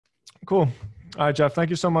Cool. All right, Jeff, thank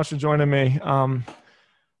you so much for joining me.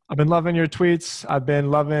 I've been loving your tweets. I've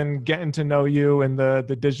been loving getting to know you in the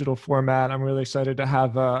digital format. I'm really excited to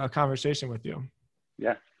have a conversation with you.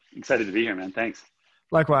 Yeah, excited to be here, man. Thanks.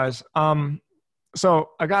 Likewise. So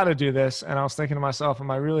I got to do this. And I was thinking to myself,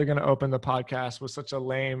 am I really going to open the podcast with such a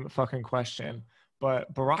lame fucking question?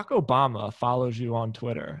 But Barack Obama follows you on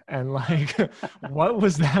Twitter. And like, what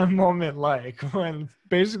was that moment like when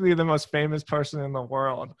basically the most famous person in the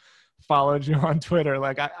world followed you on Twitter?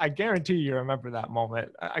 Like, I guarantee you remember that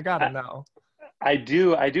moment. I got to I, know. I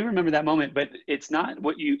do remember that moment, but it's not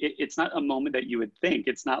it's not a moment that you would think.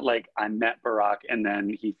 It's not like I met Barack and then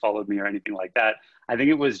he followed me or anything like that. I think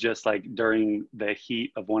it was just like during the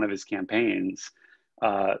heat of one of his campaigns,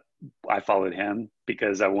 uh, I followed him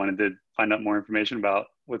because I wanted to find out more information about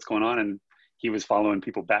what's going on, and he was following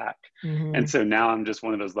people back. And Hmm. so now I'm just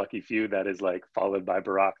one of those lucky few that is like followed by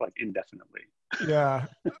Barack like indefinitely, Yeah.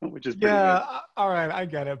 which is pretty good. Yeah. All right. I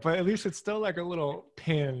get it. But at least it's still like a little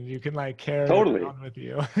pin you can like carry Totally. around with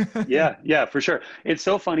you. Yeah, for sure. It's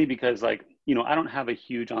so funny because like, I don't have a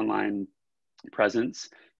huge online presence.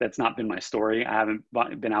 That's not been my story. I haven't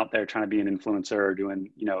been out there trying to be an influencer or doing,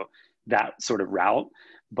 that sort of route.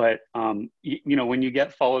 But when you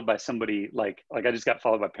get followed by somebody like I just got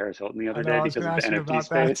followed by Paris Hilton the I other know. day I was because going to of the ask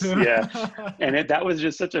you NFT about that space. too. Yeah. And that was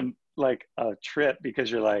just such a trip because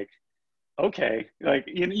you're like, okay, like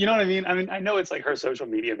you know what I mean? I mean, I know it's like her social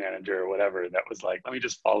media manager or whatever that was like, let me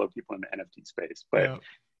just follow people in the NFT space, but Yeah.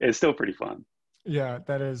 it's still pretty fun. Yeah.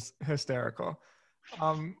 That is hysterical.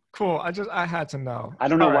 Cool. I had to know. I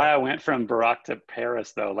don't know All right. why I went from Barack to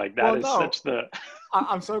Paris though. Like that Well, is no, such the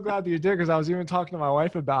I'm so glad that you did because I was even talking to my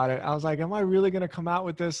wife about it. I was like, am I really going to come out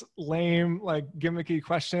with this lame, like gimmicky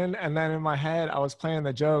question? And then in my head, I was playing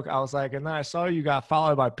the joke. I was like, and then I saw you got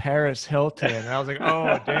followed by Paris Hilton. And I was like,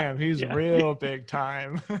 oh, damn, he's yeah. real big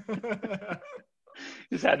time.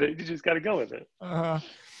 You just got to go with it. uh,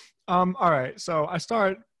 all right. So I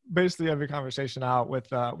start basically every conversation out with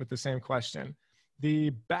the same question.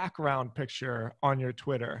 The background picture on your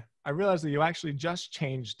Twitter, I realized that you actually just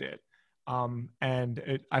changed it.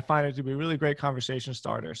 I find it to be a really great conversation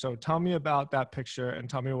starter. So tell me about that picture and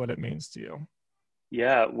tell me what it means to you.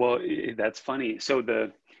 Yeah, well, that's funny. So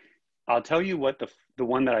I'll tell you what the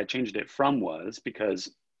one that I changed it from was because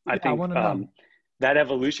I Yeah, I think want to know. that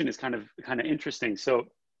evolution is kind of interesting. So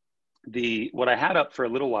the what I had up for a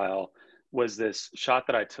little while was this shot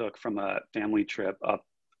that I took from a family trip up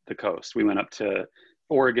the coast. We went up to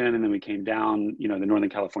Oregon and then we came down, the Northern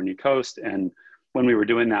California coast. And when we were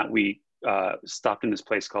doing that, we stopped in this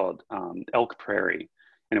place called Elk Prairie,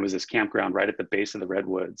 and it was this campground right at the base of the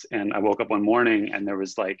redwoods. And I woke up one morning and there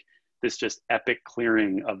was like this just epic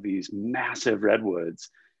clearing of these massive redwoods.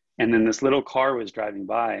 And then this little car was driving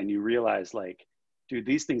by, and you realize like, dude,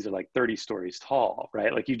 these things are like 30 stories tall,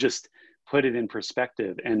 right? Like you just put it in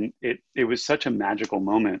perspective. And it was such a magical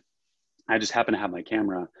moment. I just happened to have my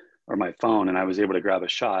camera or my phone and I was able to grab a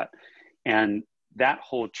shot. And that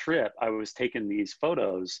whole trip, I was taking these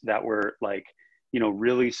photos that were like,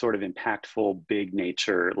 really sort of impactful, big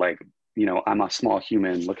nature, like, I'm a small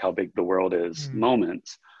human, look how big the world is Mm.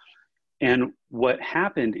 moments. And what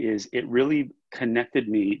happened is it really connected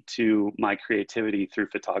me to my creativity through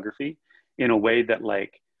photography in a way that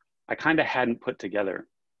like I kind of hadn't put together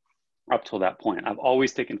up till that point. I've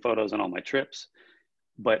always taken photos on all my trips,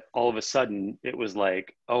 but all of a sudden it was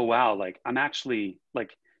like, oh wow, like I'm actually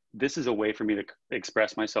like this is a way for me to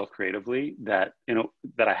express myself creatively that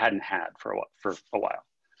that I hadn't had for a while.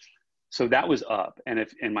 So that was up, and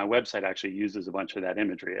my website actually uses a bunch of that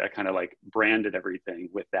imagery. I kind of like branded everything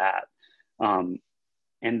with that. Um,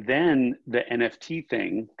 and then the NFT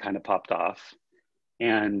thing kind of popped off,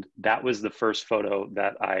 and that was the first photo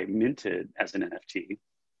that I minted as an NFT,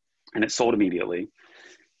 and it sold immediately.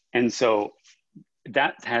 And so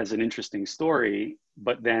that has an interesting story.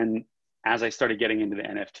 But then as I started getting into the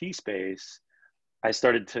NFT space, I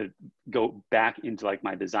started to go back into like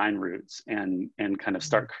my design roots and kind of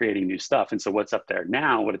start creating new stuff. And so what's up there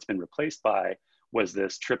now, what it's been replaced by was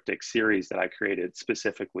this triptych series that I created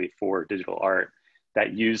specifically for digital art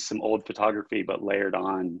that used some old photography but layered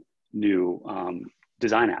on new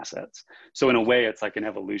design assets. So in a way, it's like an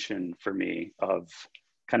evolution for me of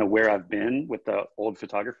kind of where I've been with the old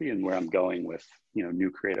photography and where I'm going with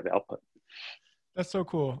new creative output. That's so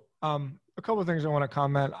cool. A couple of things I want to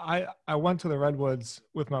comment. I went to the Redwoods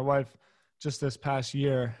with my wife just this past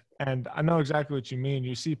year, and I know exactly what you mean.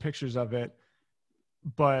 You see pictures of it,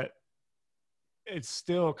 but it's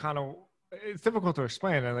still it's difficult to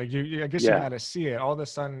explain. And like I guess you Yeah, got to see it. All of a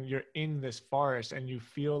sudden, you're in this forest, and you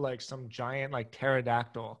feel like some giant like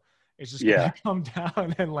pterodactyl It's just gonna Yeah. come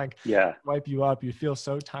down and like Yeah. wipe you up. You feel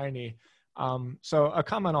so tiny. So a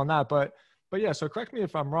comment on that, but yeah. So correct me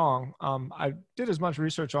if I'm wrong. I did as much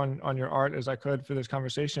research on your art as I could for this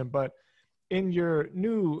conversation, but in your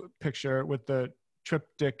new picture with the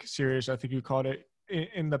triptych series, I think you called it,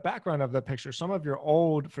 in the background of the picture, some of your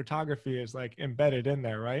old photography is like embedded in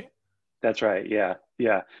there, right? That's right. Yeah.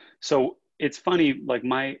 Yeah. So it's funny, like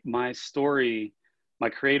my story, my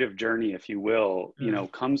creative journey, if you will, you Yeah. know,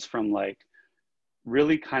 comes from like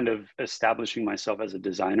really kind of establishing myself as a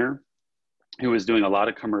designer who was doing a lot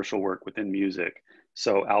of commercial work within music.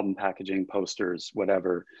 So album packaging, posters,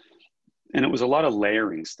 whatever. And it was a lot of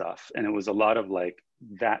layering stuff. And it was a lot of like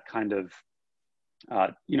that kind of,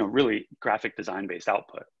 you know, really graphic design based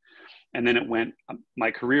output. And then it went,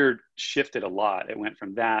 my career shifted a lot. It went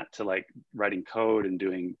from that to like writing code and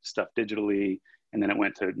doing stuff digitally. And then it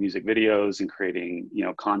went to music videos and creating, you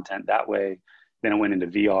know, content that way. Then it went into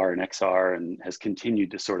VR and XR and has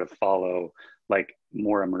continued to sort of follow like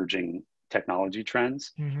more emerging technology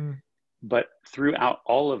trends. Mm-hmm. But throughout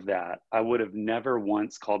all of that, I would have never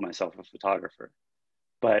once called myself a photographer.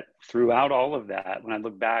 But throughout all of that, when I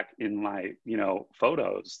look back in my, you know,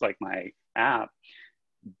 photos, like my app,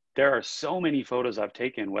 there are so many photos I've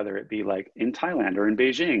taken, whether it be like in Thailand or in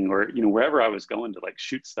Beijing or, you know, wherever I was going to like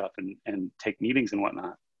shoot stuff and take meetings and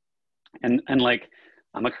whatnot. And like,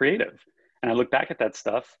 I'm a creative. And I look back at that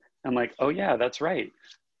stuff. I'm like, oh yeah, that's right.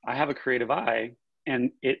 I have a creative eye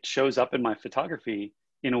and it shows up in my photography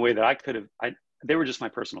in a way that I could have, they were just my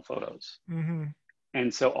personal photos. Mm-hmm.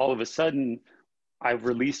 And so all of a sudden I've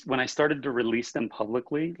released, when I started to release them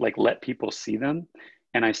publicly, like let people see them,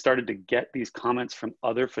 and I started to get these comments from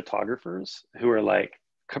other photographers who are like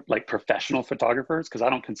professional photographers, because I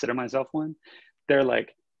don't consider myself one. They're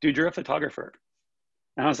like, dude, you're a photographer.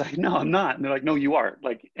 And I was like, no, I'm not. And they're like, no, you are.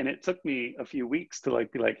 Like, and it took me a few weeks to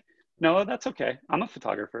like be like, no, that's okay. I'm a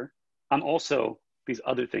photographer. I'm also these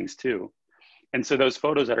other things too. And so those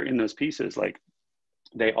photos that are in those pieces, like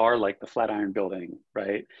they are like the Flatiron Building,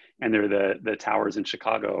 right? And they're the towers in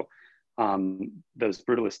Chicago, those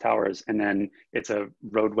brutalist towers. And then it's a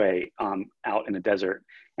roadway out in the desert.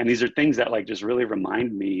 And these are things that like just really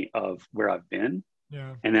remind me of where I've been.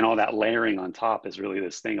 Yeah. And then all that layering on top is really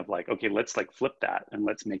this thing of like, okay, let's like flip that and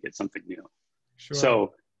let's make it something new. Sure.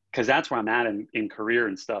 So, because that's where I'm at in career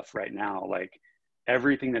and stuff right now. Like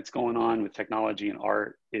everything that's going on with technology and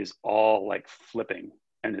art is all like flipping,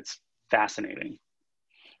 and it's fascinating.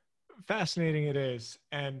 Fascinating it is.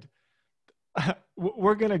 And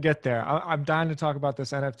we're gonna get there. I'm dying to talk about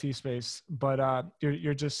this NFT space, but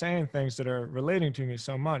you're just saying things that are relating to me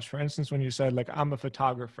so much. For instance, when you said like I'm a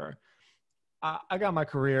photographer, I got my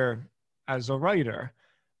career as a writer,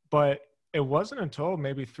 but it wasn't until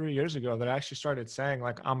maybe 3 years ago that I actually started saying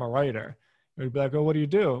like I'm a writer. It would be like, oh, what do you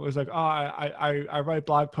do? It was like, oh, I write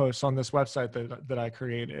blog posts on this website that I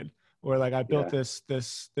created, or like I built Yeah.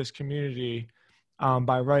 this community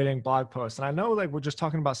by writing blog posts. And I know like we're just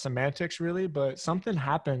talking about semantics really, but something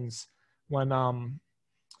happens when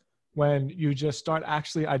when you just start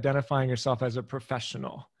actually identifying yourself as a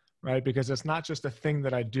professional, right? Because it's not just a thing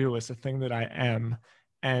that I do, it's a thing that I am.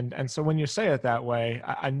 And so when you say it that way,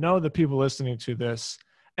 I know the people listening to this,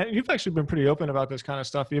 and you've actually been pretty open about this kind of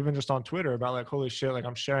stuff, even just on Twitter, about like, holy shit, like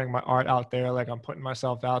I'm sharing my art out there, like I'm putting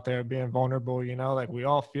myself out there, being vulnerable, you know, like we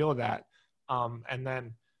all feel that. And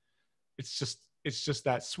then it's just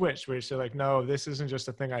that switch where you say like, no, this isn't just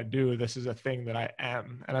a thing I do, this is a thing that I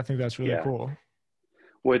am. And I think that's really Yeah. cool.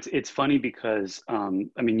 Well, it's funny because I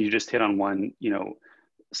mean, you just hit on one, you know,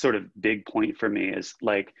 sort of big point for me is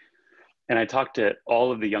like, and I talk to all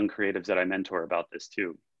of the young creatives that I mentor about this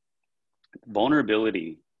too.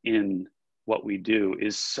 Vulnerability in what we do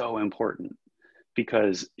is so important,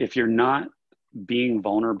 because if you're not being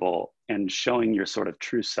vulnerable and showing your sort of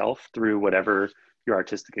true self through whatever your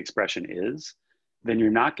artistic expression is, then you're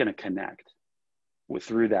not going to connect with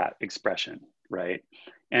through that expression, right?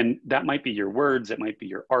 And that might be your words, it might be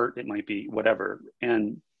your art, it might be whatever.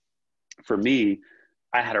 And for me,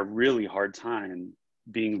 I had a really hard time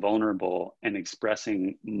being vulnerable and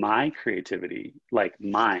expressing my creativity, like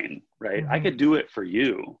mine, right? I Mm-hmm. could do it for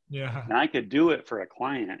you Yeah. and I could do it for a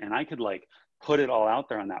client and I could like put it all out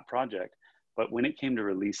there on that project. But when it came to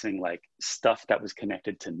releasing like stuff that was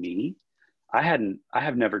connected to me, I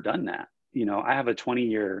have never done that. You know, I have a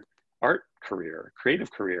 20-year art career,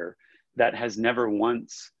 creative career that has never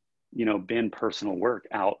once, you know, been personal work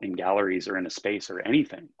out in galleries or in a space or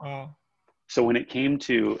anything. Wow. So when it came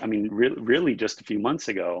to, I mean, really just a few months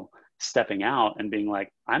ago, stepping out and being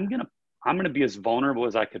like, I'm gonna be as vulnerable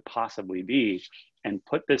as I could possibly be and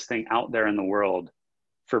put this thing out there in the world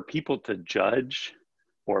for people to judge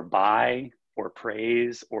or buy or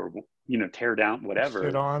praise or, you know, tear down, Shit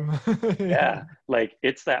whatever. on. Yeah. Like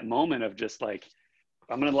it's that moment of just like,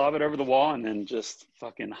 I'm going to lob it over the wall and then just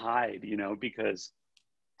fucking hide, you know, because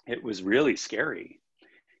it was really scary.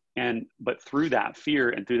 And, but through that fear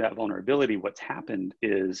and through that vulnerability, what's happened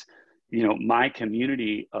is, you know, my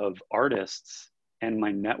community of artists and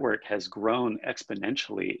my network has grown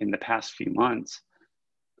exponentially in the past few months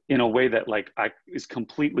in a way that like is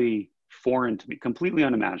completely foreign to me, completely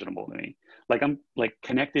unimaginable to me. Like I'm like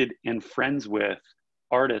connected and friends with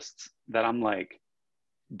artists that I'm like,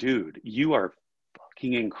 dude, you are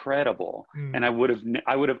fucking incredible. And Mm.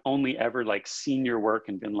 I would have only ever like seen your work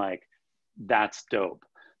and been like, that's dope.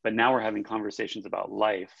 But now we're having conversations about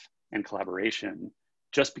life and collaboration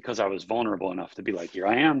just because I was vulnerable enough to be like, here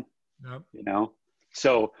I am, Yep. you know?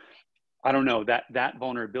 So I don't know, that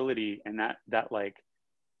vulnerability and that like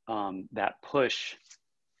that push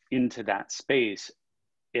into that space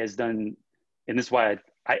is done. And this is why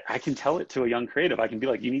I can tell it to a young creative. I can be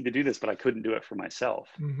like, you need to do this, but I couldn't do it for myself.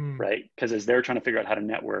 Mm-hmm. Right. Because as they're trying to figure out how to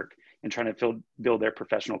network and trying to build their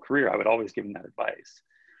professional career, I would always give them that advice.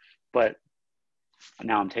 But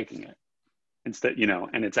now I'm taking it instead, you know,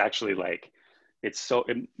 and it's actually like,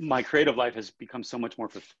 my creative life has become so much more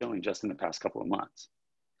fulfilling just in the past couple of months.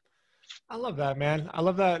 I love that, man. I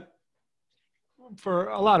love that for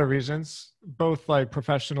a lot of reasons, both like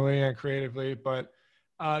professionally and creatively, but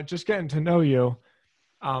just getting to know you,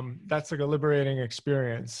 that's like a liberating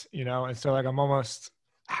experience, you know? And so like, I'm almost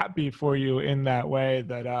happy for you in that way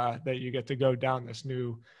that, that you get to go down this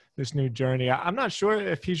new journey. I'm not sure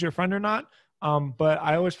if he's your friend or not. But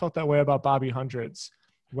I always felt that way about Bobby Hundreds,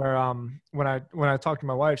 where, when I talk to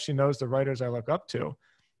my wife, she knows the writers I look up to.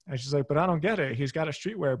 And she's like, but I don't get it. He's got a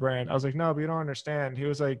streetwear brand. I was like, no, but you don't understand. He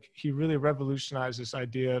was like, he really revolutionized this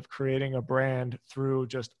idea of creating a brand through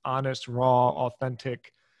just honest, raw,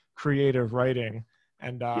 authentic, creative writing.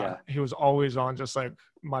 And Yeah. he was always on just like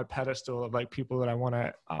my pedestal of like people that I want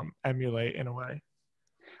to emulate in a way.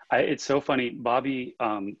 It's so funny. Bobby,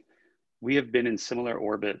 we have been in similar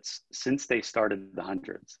orbits since they started the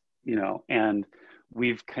hundreds, you know, and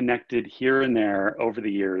we've connected here and there over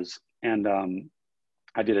the years. And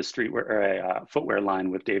I did a streetwear or a footwear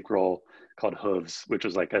line with Dave Grohl called Hooves, which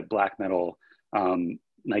was like a black metal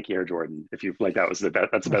Nike Air Jordan. If you like, that's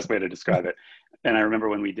the best way to describe it. And I remember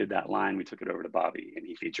when we did that line, we took it over to Bobby and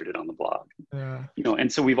he featured it on the blog, Yeah. you know,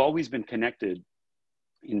 and so we've always been connected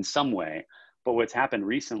in some way. But what's happened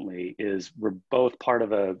recently is we're both part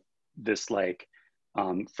of this like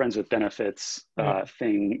friends with benefits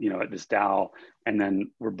thing, you know, at this DAO. And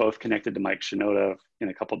then we're both connected to Mike Shinoda in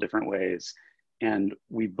a couple different ways. And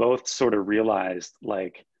we both sort of realized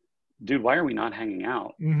like, dude, why are we not hanging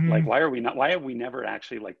out? Mm-hmm. Like, why have we never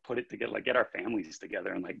actually like put it together, like get our families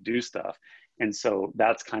together and like do stuff? And so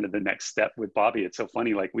that's kind of the next step with Bobby. It's so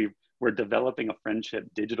funny. Like we're developing a friendship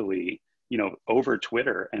digitally, you know, over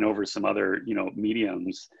Twitter and over some other, you know,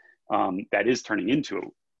 mediums that is turning into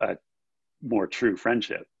a more true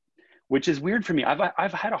friendship, which is weird for me.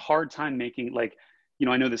 I've had a hard time making like, you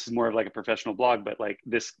know, I know this is more of like a professional blog, but like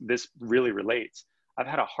this really relates. I've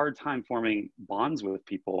had a hard time forming bonds with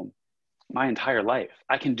people my entire life.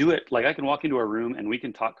 I can do it. Like I can walk into a room and we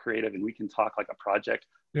can talk creative and we can talk like a project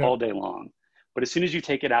Yeah. all day long. But as soon as you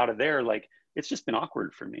take it out of there, like it's just been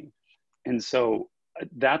awkward for me. And so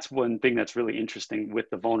that's one thing that's really interesting with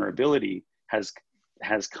the vulnerability has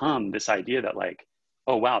come this idea that like,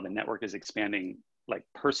 oh wow, the network is expanding like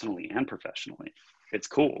personally and professionally. It's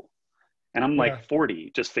cool. And I'm Yeah. like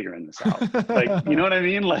 40 just figuring this out. Like, you know what I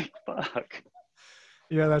mean? Like, fuck.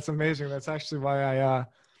 Yeah, that's amazing. That's actually why I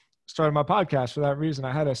started my podcast for that reason.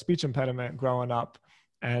 I had a speech impediment growing up,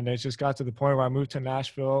 and it just got to the point where I moved to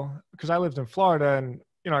Nashville because I lived in Florida, and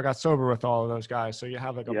you know I got sober with all of those guys. So you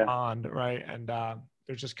have like a Yeah. bond, right? And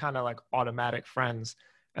they're just kind of like automatic friends.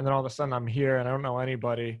 And then all of a sudden I'm here and I don't know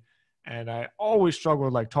anybody, and I always struggle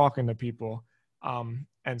with like talking to people.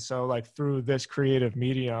 And so like through this creative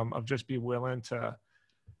medium of just be willing to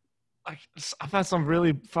like I've had some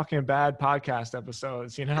really fucking bad podcast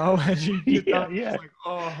episodes, you know, and you get Yeah. done, Yeah. just like,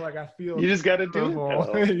 oh, like I feel You just got to do it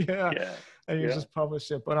terrible. though. Yeah. Yeah. And you Yeah. just publish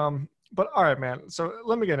it. But all right, man. So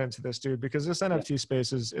let me get into this, dude, because this Yeah. NFT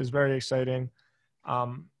space is very exciting.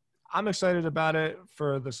 Um, I'm excited about it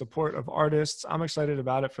for the support of artists. I'm excited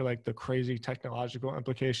about it for like the crazy technological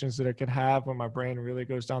implications that it could have when my brain really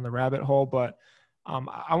goes down the rabbit hole. But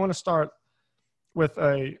I want to start with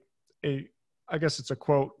a I guess it's a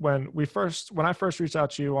quote when I first reached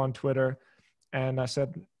out to you on Twitter and I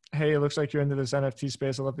said, hey, it looks like you're into this NFT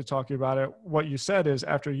space. I'd love to talk to you about it. What you said is,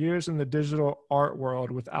 after years in the digital art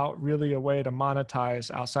world without really a way to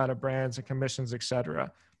monetize outside of brands and commissions, et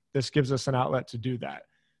cetera, this gives us an outlet to do that.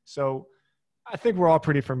 So I think we're all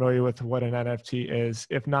pretty familiar with what an NFT is.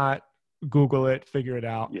 If not, Google it, figure it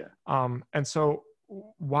out. Yeah. And so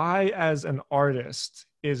why, as an artist,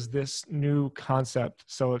 is this new concept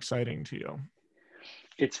so exciting to you?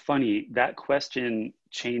 It's funny, that question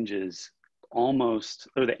changes almost,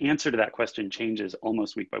 or the answer to that question changes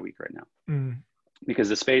almost week by week right now, because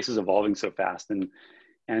the space is evolving so fast,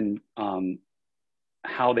 and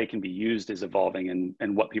how they can be used is evolving,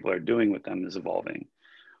 and what people are doing with them is evolving.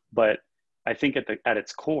 But I think at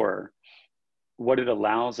its core, what it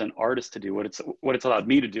allows an artist to do, what it's allowed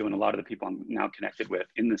me to do, and a lot of the people I'm now connected with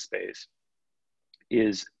in this space,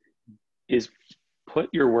 is put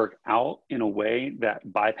your work out in a way that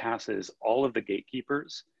bypasses all of the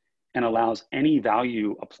gatekeepers and allows any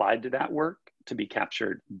value applied to that work to be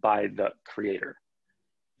captured by the creator.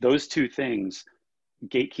 Those two things,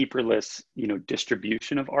 gatekeeperless,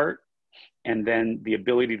 distribution of art, and then the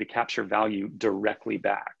ability to capture value directly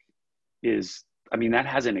back, that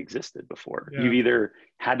hasn't existed before. Yeah. You've either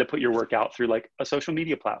had to put your work out through like a social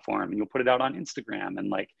media platform, and you'll put it out on Instagram,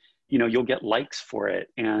 and you'll get likes for it,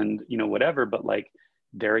 and whatever, but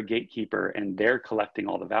they're a gatekeeper and they're collecting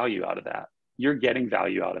all the value out of that. You're getting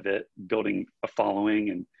value out of it, building a following,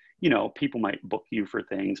 and people might book you for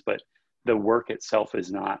things, but the work itself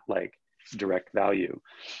is not direct value.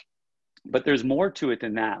 But there's more to it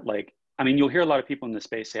than that. You'll hear a lot of people in this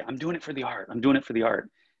space say, I'm doing it for the art. I'm doing it for the art.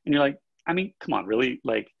 And you're like, come on, really?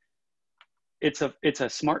 It's a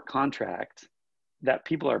smart contract that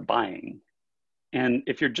people are buying. And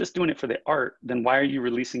if you're just doing it for the art, then why are you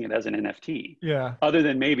releasing it as an NFT? Yeah. Other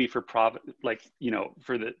than maybe for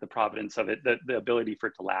for the providence of it, the ability for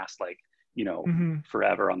it to last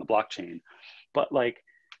forever on the blockchain. But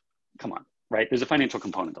come on, right? There's a financial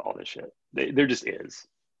component to all this shit. There just is.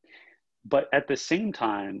 But at the same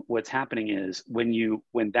time, what's happening is when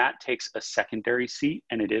that takes a secondary seat,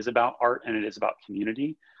 and it is about art and it is about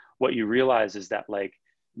community, what you realize is that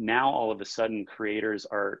now all of a sudden creators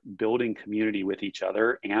are building community with each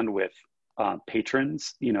other and with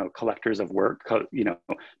patrons, collectors of work,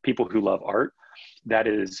 people who love art, that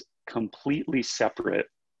is completely separate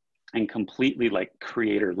and completely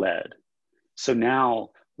creator led. So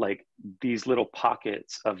now these little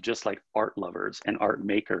pockets of just art lovers and art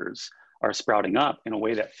makers are sprouting up in a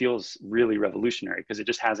way that feels really revolutionary, because it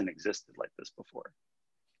just hasn't existed like this before.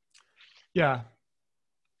 Yeah.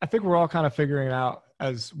 I think we're all kind of figuring it out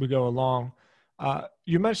as we go along.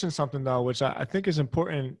 You mentioned something though, which I think is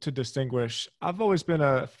important to distinguish. I've always been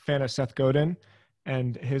a fan of Seth Godin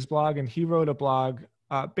and his blog, and he wrote a blog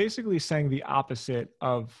basically saying the opposite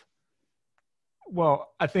of,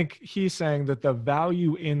 I think he's saying that the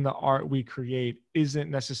value in the art we create isn't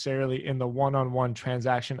necessarily in the one-on-one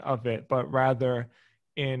transaction of it, but rather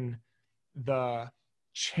in the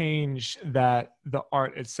change that the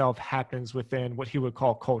art itself happens within what he would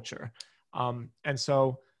call culture. And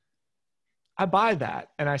so I buy that,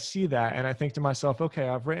 and I see that, and I think to myself, okay,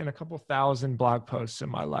 I've written a couple thousand blog posts in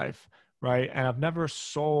my life, right? And I've never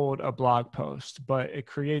sold a blog post, but it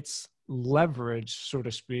creates leverage, so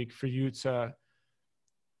to speak, for you to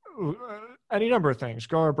any number of things,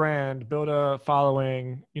 grow a brand, build a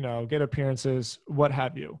following, get appearances, what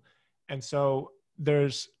have you. And so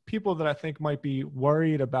there's people that I think might be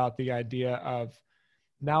worried about the idea of,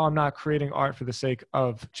 now I'm not creating art for the sake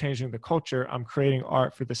of changing the culture. I'm creating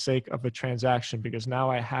art for the sake of a transaction, because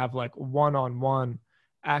now I have one-on-one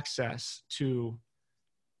access to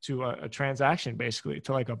a transaction, basically,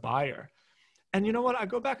 to a buyer. And you know what? I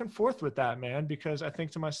go back and forth with that, man, because I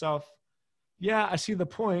think to myself, yeah, I see the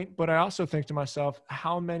point, but I also think to myself,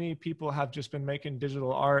 how many people have just been making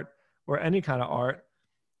digital art or any kind of art?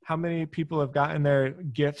 How many people have gotten their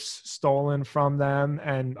gifts stolen from them,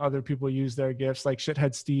 and other people use their gifts? Like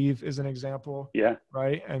Shithead Steve is an example. Yeah.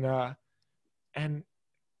 Right. And I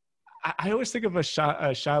always think of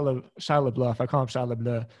Shia LaBeouf. I call him Shia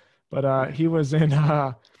LaBeouf, but he was in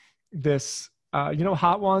this,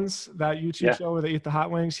 Hot Ones, that YouTube show where they eat the hot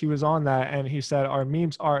wings. He was on that, and he said, "Are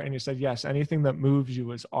memes art?" And he said, "Yes, anything that moves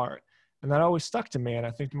you is art." And that always stuck to me. And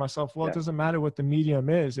I think to myself, well, it doesn't matter what the medium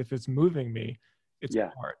is. If it's moving me, it's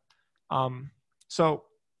art. So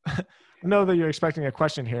I know that you're expecting a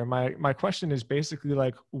question here. My question is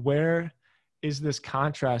basically where is this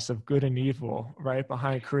contrast of good and evil, right,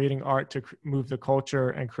 behind creating art to move the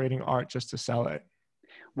culture and creating art just to sell it?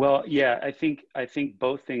 Well, yeah, I think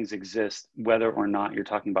both things exist, whether or not you're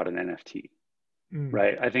talking about an NFT,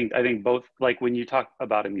 right? I think both, when you talk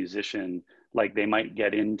about a musician Like they might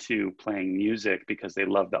get into playing music because they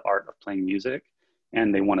love the art of playing music,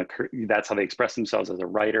 and they want to, that's how they express themselves as a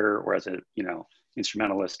writer or as a, you know,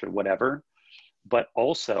 instrumentalist or whatever. But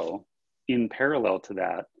also in parallel to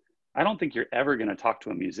that, I don't think you're ever going to talk to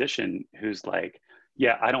a musician who's like,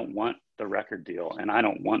 yeah, I don't want the record deal and I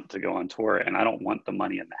don't want to go on tour and I don't want the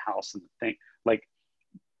money in the house and the thing. Like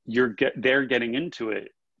they're getting into it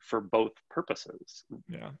for both purposes.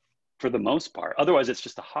 Yeah. For the most part. Otherwise it's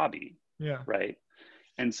just a hobby. Yeah. Right.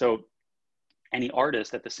 And so any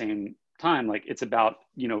artist at the same time, like it's about,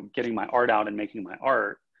 you know, getting my art out and making my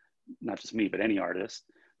art, not just me, but any artist,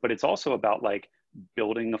 but it's also about like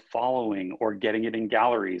building a following or getting it in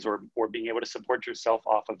galleries or being able to support yourself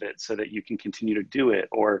off of it so that you can continue to do it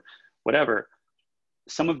or whatever.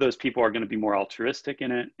 Some of those people are going to be more altruistic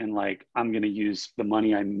in it. And like, I'm going to use the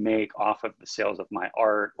money I make off of the sales of my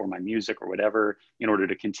art or my music or whatever in order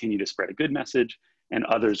to continue to spread a good message. And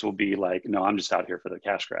others will be like, no, I'm just out here for the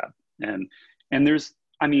cash grab. And there's,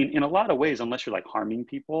 I mean, in a lot of ways, unless you're like harming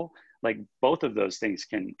people, like both of those things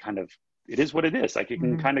can kind of, it is what it is. Like it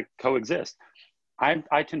can kind of coexist.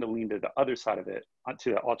 I tend to lean to the other side of it,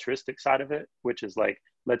 to the altruistic side of it, which is like,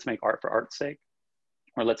 let's make art for art's sake,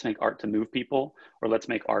 or let's make art to move people, or let's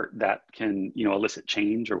make art that can, you know, elicit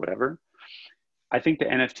change or whatever. I think the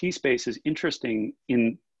NFT space is interesting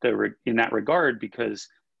in that regard because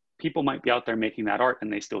people might be out there making that art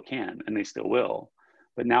and they still can and they still will.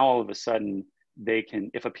 But now all of a sudden they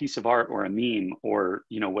can, if a piece of art or a meme or,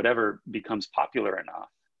 you know, whatever becomes popular enough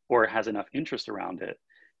or has enough interest around it,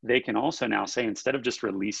 they can also now say, instead of just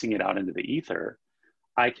releasing it out into the ether,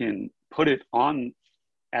 I can put it on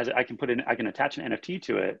as I can attach an NFT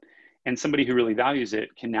to it, and somebody who really values it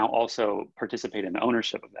can now also participate in the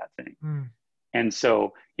ownership of that thing. And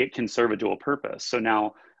so it can serve a dual purpose. So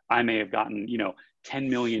now I may have gotten, you know, 10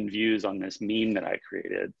 million views on this meme that I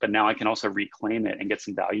created, but now I can also reclaim it and get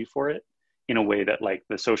some value for it in a way that like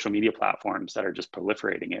the social media platforms that are just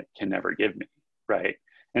proliferating it can never give me, right?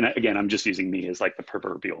 And again, I'm just using me as like the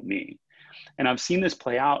proverbial me. And I've seen this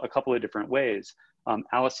play out a couple of different ways.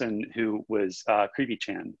 Allison, who was Creepy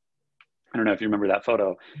Chan, I don't know if you remember that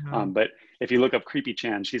photo, but if you look up Creepy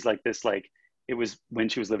Chan, she's like this, like, it was when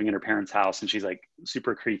she was living in her parents' house and she's like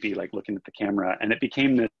super creepy, like looking at the camera. And it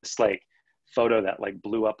became this like photo that like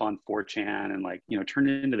blew up on 4chan and like, you know, turned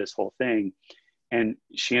into this whole thing. And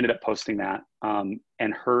she ended up posting that.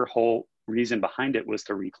 And her whole reason behind it was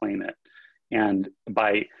to reclaim it. And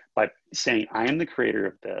by saying, I am the creator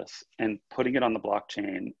of this and putting it on the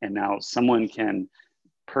blockchain, and now someone can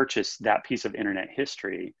purchase that piece of internet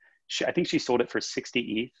history. I think she sold it for 60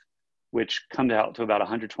 ETH, which comes out to about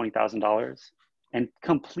 $120,000 and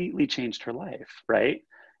completely changed her life, right?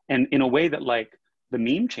 And in a way that like the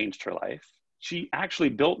meme changed her life. She actually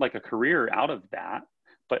built like a career out of that,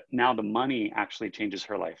 but now the money actually changes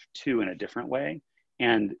her life too in a different way.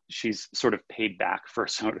 And she's sort of paid back for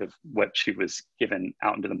sort of what she was given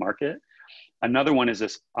out into the market. Another one is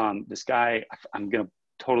this guy, I'm going to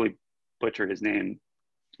totally butcher his name,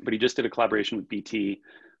 but he just did a collaboration with BT.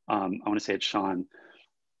 I want to say it's Sean.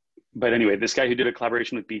 But anyway, this guy who did a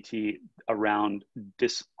collaboration with BT around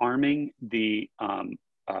disarming the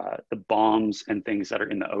bombs and things that are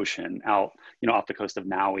in the ocean out, you know, off the coast of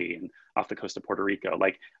Maui and off the coast of Puerto Rico.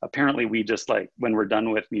 Like, apparently we just like, when we're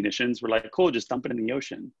done with munitions, we're like, cool, just dump it in the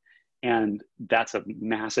ocean. And that's a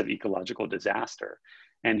massive ecological disaster.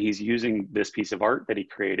 And he's using this piece of art that he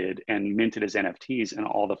created and minted as NFTs, and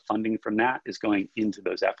all the funding from that is going into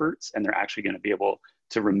those efforts. And they're actually going to be able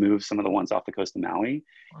to remove some of the ones off the coast of Maui.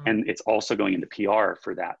 Wow. And it's also going into PR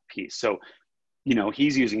for that piece. So, you know,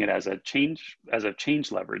 he's using it as a change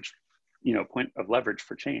leverage, you know, point of leverage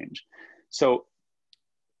for change. So,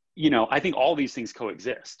 you know, I think all these things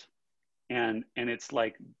coexist. And it's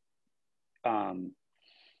like,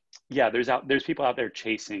 yeah, there's people out there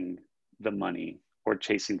chasing the money or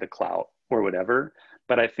chasing the clout or whatever.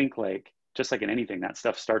 But I think, like, just like in anything, that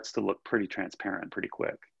stuff starts to look pretty transparent pretty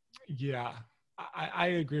quick. Yeah, I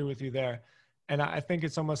agree with you there. And I think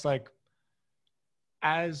it's almost like,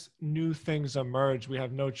 as new things emerge, we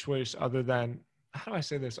have no choice other than, how do I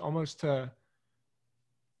say this, almost to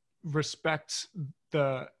respect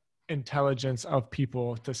the intelligence of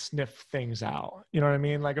people to sniff things out. You know what I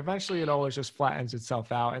mean? Like, eventually it always just flattens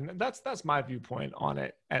itself out. And that's my viewpoint on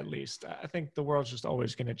it, at least. I think the world's just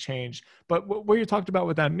always going to change. But what you talked about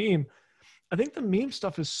with that meme, I think the meme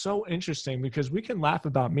stuff is so interesting because we can laugh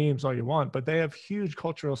about memes all you want, but they have huge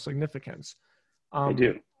cultural significance. They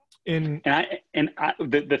do.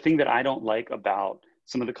 The thing that I don't like about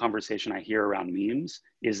some of the conversation I hear around memes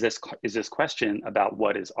is this question about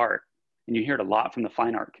what is art. And you hear it a lot from the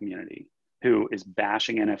fine art community. who is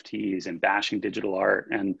bashing NFTs and bashing digital art.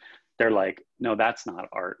 And they're like, no, that's not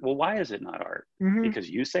art. Well, why is it not art? Mm-hmm. Because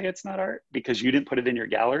you say it's not art? Because you didn't put it in your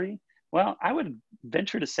gallery? Well, I would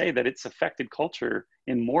venture to say that it's affected culture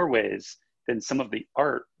in more ways than some of the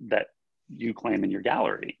art that you claim in your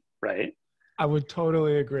gallery, right? I would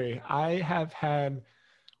totally agree. I have had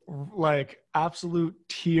like absolute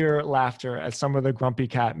tear laughter at some of the Grumpy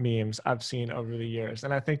Cat memes I've seen over the years.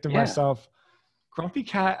 And I think to Yeah. myself, Grumpy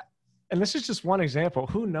Cat, and this is just one example,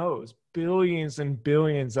 who knows, billions and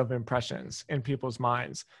billions of impressions in people's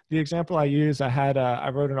minds. The example I use, I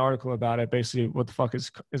wrote an article about it, basically what the fuck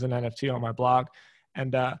is an NFT on my blog.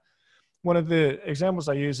 And one of the examples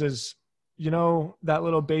I use is, you know, that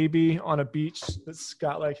little baby on a beach that's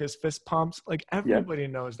got like his fist pumps, like Yep. everybody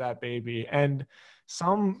knows that baby. And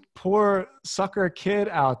some poor sucker kid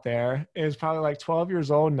out there is probably like 12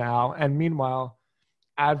 years old now. And meanwhile,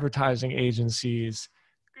 advertising agencies,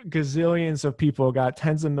 gazillions of people got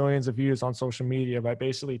tens of millions of views on social media by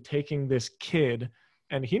basically taking this kid,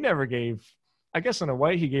 and he never gave, I guess in a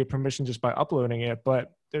way he gave permission just by uploading it,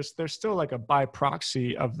 but there's still like a by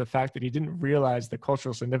proxy of the fact that he didn't realize the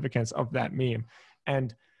cultural significance of that meme.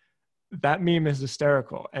 And that meme is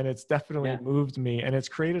hysterical, and it's definitely Yeah. moved me, and it's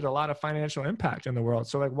created a lot of financial impact in the world.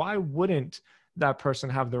 So like, why wouldn't that person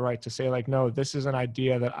have the right to say like, no, this is an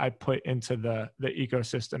idea that I put into the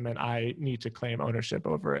ecosystem and I need to claim ownership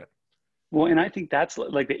over it? Well, and I think that's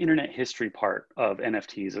like the internet history part of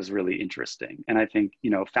NFTs is really interesting. And I think, you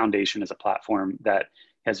know, Foundation is a platform that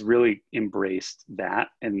has really embraced that.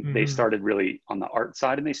 And they Mm-hmm. started really on the art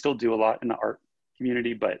side, and they still do a lot in the art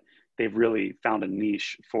community, but they've really found a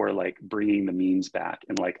niche for like bringing the memes back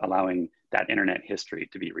and like allowing that internet history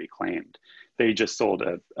to be reclaimed. They just sold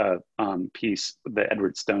a piece, the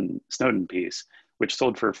Edward Snowden piece, which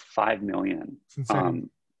sold for 5 million. It's insane.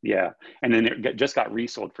 Yeah, and then it just got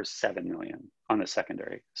resold for 7 million on the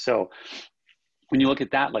secondary. So when you look at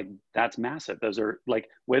that, like that's massive. Those are like,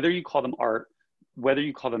 whether you call them art, whether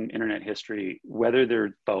you call them internet history, whether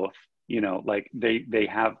they're both, you know, like they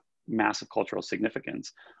have massive cultural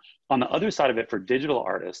significance. On the other side of it, for digital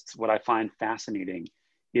artists, what I find fascinating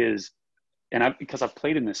is, because I've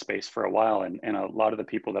played in this space for a while, and a lot of the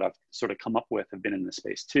people that I've sort of come up with have been in this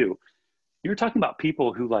space too. You're talking about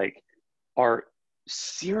people who like are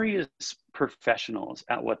serious professionals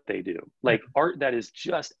at what they do, like art that is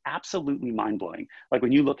just absolutely mind-blowing. Like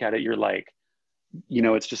when you look at it, you're like, you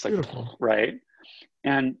know, it's just like, Beautiful. right?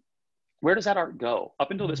 And where does that art go?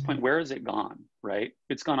 Up until this point, where has it gone, right?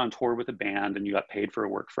 It's gone on tour with a band and you got paid for a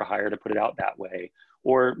work for hire to put it out that way.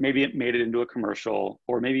 Or maybe it made it into a commercial,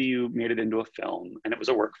 or maybe you made it into a film and it was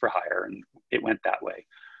a work for hire and it went that way.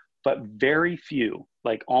 But very few,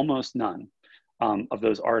 like almost none, of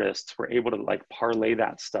those artists were able to like parlay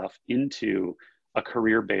that stuff into a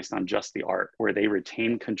career based on just the art, where they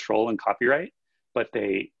retain control and copyright, but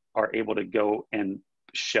they are able to go and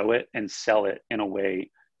show it and sell it in a way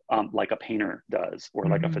like a painter does, or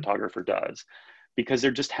like a Mm-hmm. photographer does, because there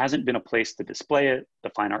just hasn't been a place to display it. The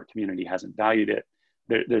fine art community hasn't valued it.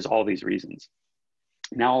 There's all these reasons.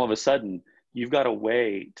 Now all of a sudden, you've got a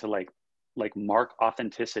way to like mark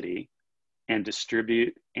authenticity and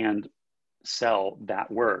distribute and sell that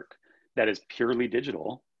work that is purely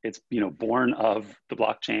digital. It's, you know, born of the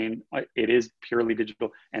blockchain. It is purely digital,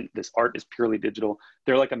 and this art is purely digital.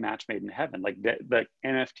 They're like a match made in heaven. Like the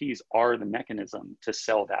NFTs are the mechanism to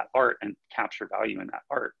sell that art and capture value in that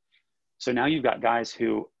art. So now you've got guys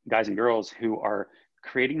and girls who are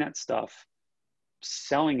creating that stuff,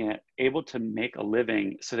 selling it, able to make a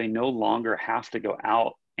living, so they no longer have to go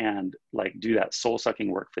out and like do that soul sucking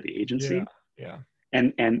work for the Yeah. agency. Yeah.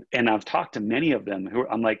 And I've talked to many of them who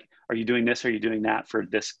I'm like, are you doing this? Are you doing that for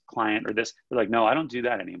this client or this? They're like, no, I don't do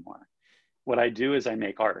that anymore. What I do is I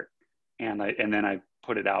make art, and then I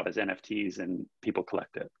put it out as NFTs and people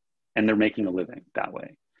collect it, and they're making a living that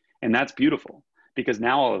way. And that's beautiful, because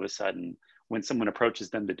now all of a sudden, when someone approaches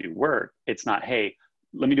them to do work, it's not, hey,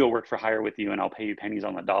 let me do a work for hire with you and I'll pay you pennies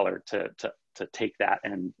on the dollar to take that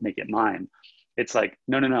and make it mine. It's like,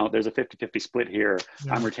 no, there's a 50-50 split here.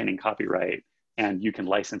 Yeah. I'm retaining copyright and you can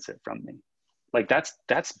license it from me. Like that's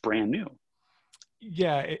brand new.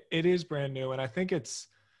 Yeah, it is brand new. And I think it's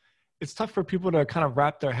tough for people to kind of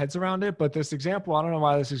wrap their heads around it. But this example, I don't know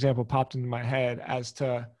why this example popped into my head, as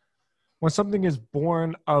to when something is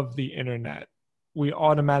born of the internet, we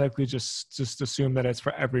automatically just assume that it's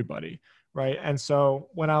for everybody, right? And so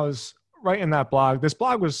when I was writing that blog, this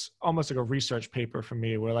blog was almost like a research paper for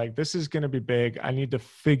me, where like, this is going to be big. I need to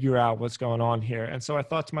figure out what's going on here. And so I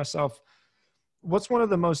thought to myself, what's one of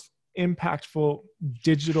the most impactful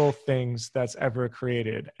digital things that's ever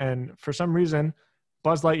created? And for some reason,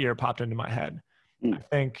 Buzz Lightyear popped into my head. I Mm.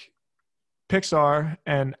 think Pixar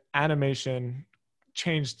and animation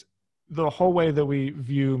changed the whole way that we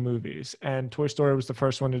view movies, and Toy Story was the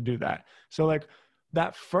first one to do that. So like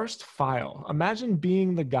that first file, imagine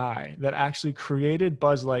being the guy that actually created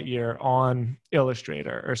Buzz Lightyear on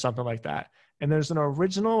Illustrator or something like that. And there's an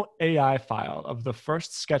original AI file of the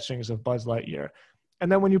first sketchings of Buzz Lightyear.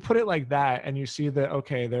 And then when you put it like that and you see that,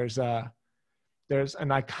 okay, there's an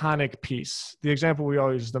iconic piece. The example we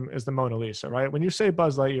always use is the Mona Lisa, right? When you say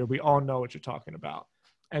Buzz Lightyear, we all know what you're talking about.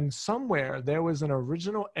 And somewhere there was an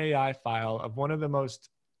original AI file of one of the most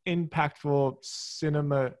impactful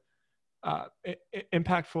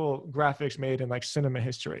impactful graphics made in like cinema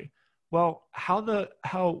history. Well, how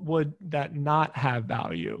would that not have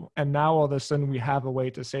value? And now all of a sudden we have a way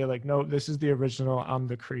to say like, no, this is the original. I'm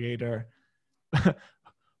the creator.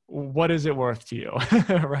 What is it worth to you?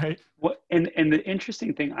 Right? What and the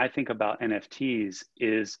interesting thing I think about NFTs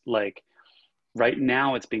is like right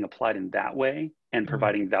now it's being applied in that way and Mhm.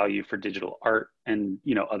 providing value for digital art and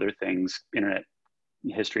other things, internet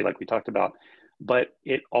history like we talked about. But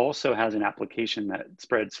it also has an application that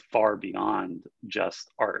spreads far beyond just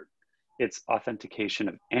art. It's authentication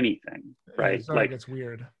of anything, right? It's already Like gets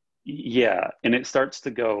weird. yeah, and it starts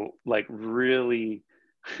to go like really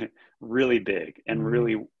really big and Mhm.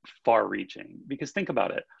 really far reaching because think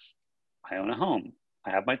about it. I own a home. I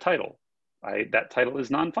have my title. That title is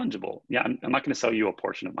non-fungible. Yeah, I'm not going to sell you a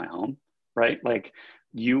portion of my home, right? Like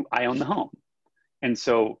I own the home. And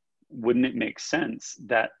so wouldn't it make sense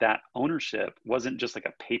that that ownership wasn't just like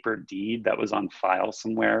a paper deed that was on file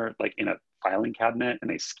somewhere, like in a filing cabinet and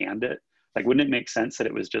they scanned it? Like, wouldn't it make sense that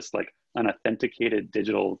it was just like an authenticated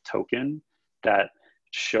digital token that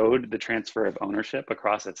showed the transfer of ownership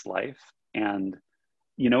across its life? And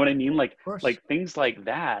you know what I mean? Of course. Like things like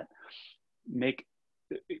that make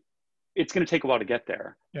it's going to take a while to get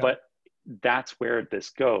there, Yeah. but that's where this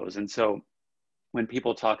goes. And so when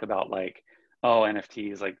people talk about like, oh,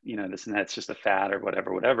 NFT is like, this and that's just a fad or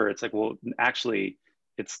whatever, it's like, well, actually,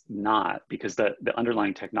 it's not because the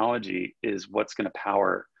underlying technology is what's going to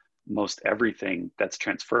power most everything that's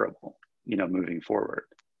transferable, moving forward.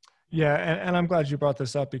 Yeah, and I'm glad you brought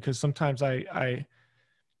this up because sometimes I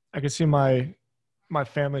can see my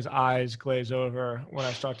family's eyes glaze over when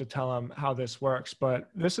I start to tell them how this works. But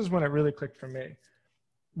this is when it really clicked for me.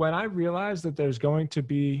 When I realized that there's going to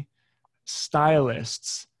be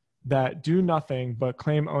stylists that do nothing but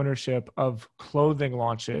claim ownership of clothing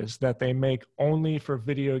launches that they make only for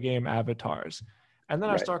video game avatars. And then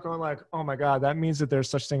I Right. start going like, oh my God, that means that there's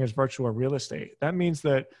such thing as virtual real estate. That means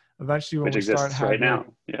that eventually when Which we start exists right having,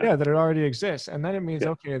 now. Yeah. yeah, that it already exists. And then it means, Yeah.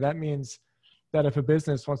 okay, that means that if a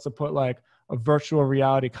business wants to put like a virtual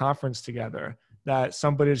reality conference together, that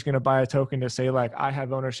somebody's going to buy a token to say like I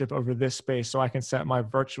have ownership over this space so I can set my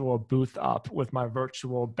virtual booth up with my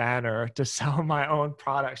virtual banner to sell my own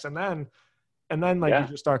products. And then like you Yeah.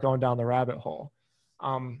 just start going down the rabbit hole.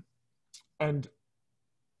 Um and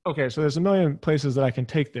okay, so there's a million places that I can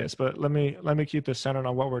take this, but let me keep this centered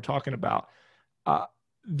on what we're talking about. uh,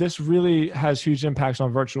 this really has huge impacts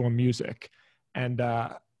on virtual music,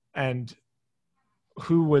 and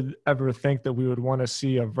who would ever think that we would want to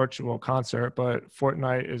see a virtual concert? But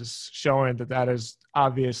Fortnite is showing that that is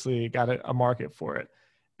obviously got a market for it.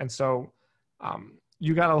 And so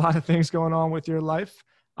you got a lot of things going on with your life.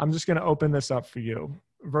 I'm just going to open this up for you.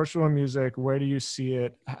 Virtual music, where do you see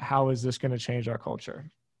it? How is this going to change our culture?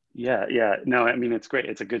 Yeah. Yeah. No, I mean, it's great.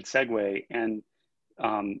 It's a good segue. And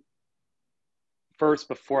um, first,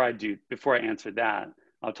 before I answer that,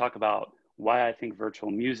 I'll talk about why I think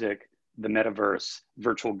virtual music, the metaverse,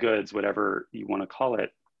 virtual goods, whatever you want to call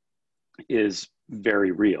it, is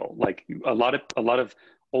very real. Like a lot of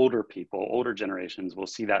older people, older generations will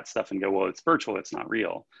see that stuff and go, well, it's virtual, it's not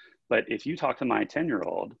real. But if you talk to my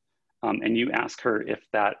 10-year-old and you ask her if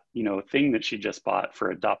that thing that she just bought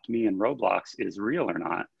for Adopt Me in Roblox is real or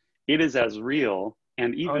not, it is as real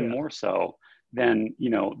and Oh even yeah. more so than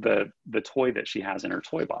the toy that she has in her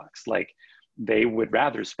toy box. Like they would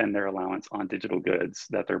rather spend their allowance on digital goods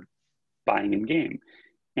that they're buying in game.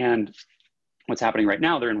 And what's happening right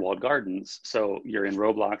now, they're in walled gardens. So you're in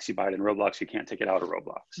Roblox, you buy it in Roblox, you can't take it out of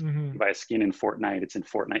Roblox. Mm-hmm. You buy a skin in Fortnite, it's in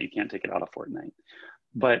Fortnite, you can't take it out of Fortnite.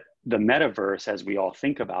 But the metaverse, as we all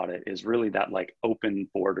think about it, is really that like open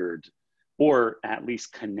bordered or at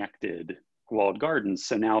least connected walled gardens.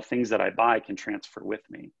 So now things that I buy can transfer with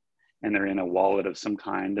me and they're in a wallet of some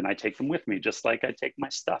kind and I take them with me, just like I take my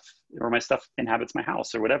stuff or my stuff inhabits my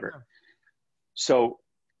house or whatever. Yeah. So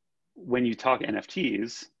when you talk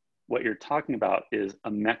NFTs, what you're talking about is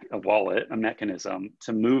a wallet, a mechanism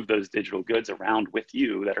to move those digital goods around with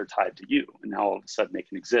you that are tied to you. And now all of a sudden they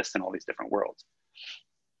can exist in all these different worlds.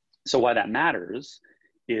 So why that matters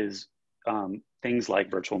is things like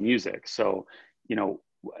virtual music. So, you know,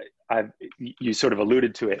 you sort of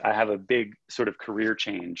alluded to it. I have a big sort of career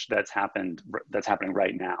change that's happening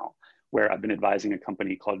right now, where I've been advising a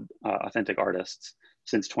company called Authentic Artists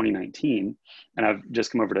since 2019. And I've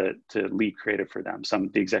just come over to lead creative for them. So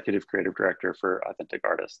I'm the executive creative director for Authentic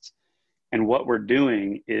Artists. And what we're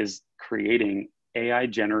doing is creating AI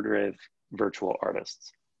generative virtual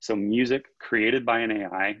artists. So music created by an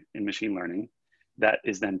AI in machine learning that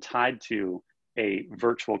is then tied to a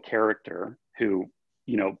virtual character who,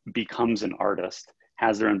 you know, becomes an artist,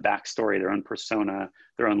 has their own backstory, their own persona,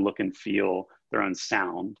 their own look and feel, their own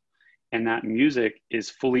sound. And that music is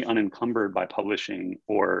fully unencumbered by publishing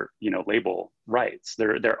or, you know, label rights.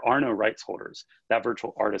 There are no rights holders. That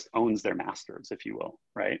virtual artist owns their masters, if you will,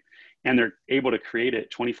 right? And they're able to create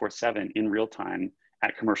it 24/7 in real time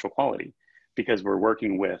at commercial quality, because we're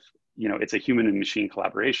working with, you know, it's a human and machine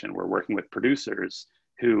collaboration. We're working with producers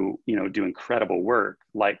who, you know, do incredible work,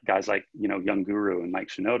 like guys like, you know, Young Guru and Mike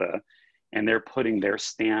Shinoda, and they're putting their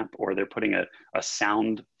stamp or they're putting a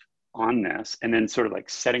sound on this and then sort of like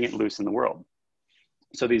setting it loose in the world.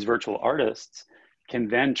 So these virtual artists can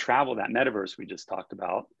then travel that metaverse we just talked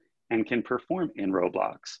about and can perform in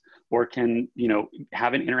Roblox, or can, you know,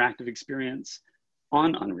 have an interactive experience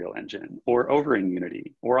on Unreal Engine or over in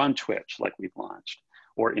Unity or on Twitch, like we've launched,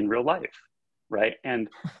 or in real life, right? And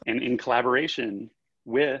in collaboration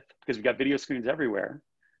with, because we've got video screens everywhere,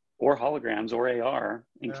 or holograms or AR,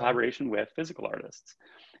 in collaboration with physical artists.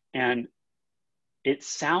 And it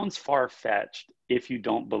sounds far-fetched if you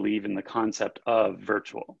don't believe in the concept of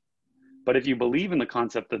virtual. But if you believe in the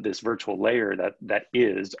concept of this virtual layer that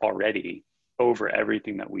is already over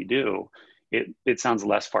everything that we do, it sounds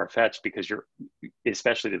less far-fetched, because you're,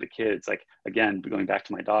 especially to the kids, like, again, going back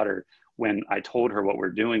to my daughter, when I told her what we're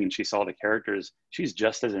doing and she saw the characters, she's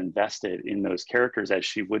just as invested in those characters as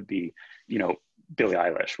she would be, you know, Billie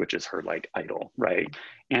Eilish, which is her like idol, right?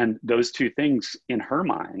 And those two things in her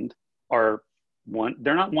mind are one,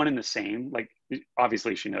 they're not one and the same. Like,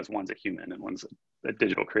 obviously she knows one's a human and one's a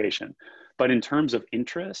digital creation, but in terms of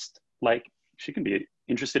interest, like, she can be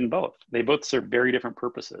interested in both. They both serve very different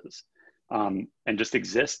purposes, and just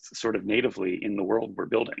exist sort of natively in the world we're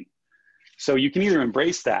building. So you can either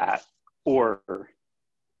embrace that or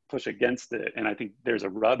push against it. And I think there's a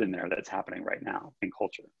rub in there that's happening right now in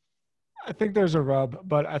culture. I think there's a rub,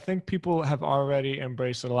 but I think people have already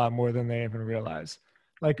embraced it a lot more than they even realize.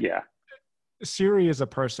 Like, yeah, Siri is a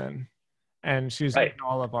person, and she's right. in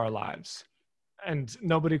all of our lives, and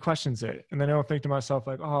nobody questions it. And then I don't think to myself,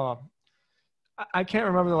 like, oh, I can't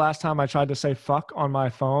remember the last time I tried to say fuck on my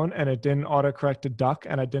phone and it didn't autocorrect to duck,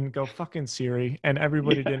 and I didn't go fucking Siri, and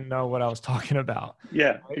everybody didn't know what I was talking about.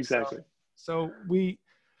 Yeah, Right? exactly. So we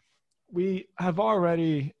have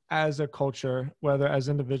already, as a culture, whether as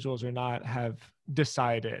individuals or not, have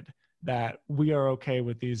decided that we are okay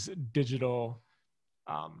with these digital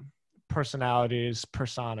personalities,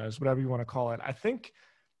 personas, whatever you want to call it. I think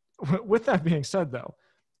with that being said, though,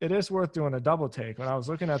 it is worth doing a double take. When I was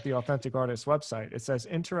looking at the Authentic Artists website, it says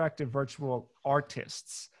interactive virtual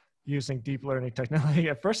artists using deep learning technology.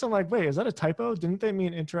 At first, I'm like, wait, is that a typo? Didn't they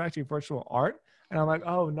mean interactive virtual art? And I'm like,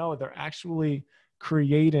 oh, no, they're actually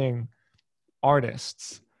creating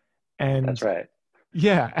artists. And that's right.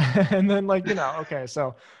 Yeah. And then, like, you know, okay,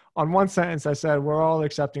 so on one sentence, I said, we're all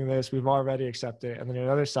accepting this. We've already accepted it. And then on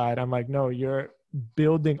the other side, I'm like, no, you're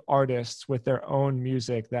building artists with their own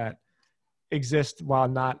music that exist while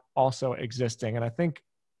not also existing. And I think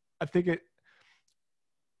it,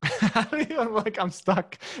 I'm like, I'm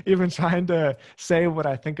stuck even trying to say what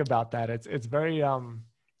I think about that. It's very,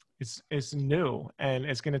 it's new, and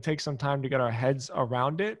it's going to take some time to get our heads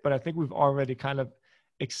around it. But I think we've already kind of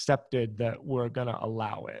accepted that we're going to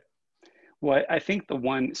allow it. Well, I think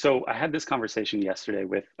so I had this conversation yesterday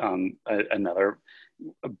with another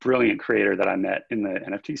brilliant creator that I met in the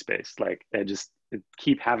NFT space. Like, I just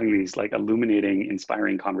keep having these like illuminating,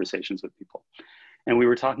 inspiring conversations with people. And we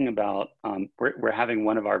were talking about, we're having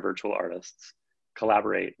one of our virtual artists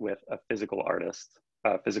collaborate with a physical artist,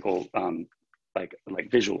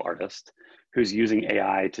 like visual artist, who's using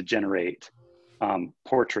AI to generate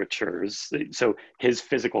portraitures. So his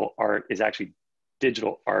physical art is actually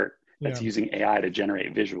digital art that's using AI to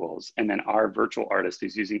generate visuals. And then our virtual artist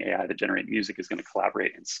who's using AI to generate music is going to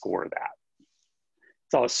collaborate and score that.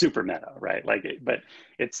 It's all super meta, right? Like, but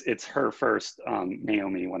it's her first,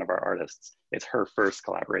 Naomi, one of our artists, it's her first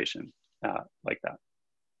collaboration like that.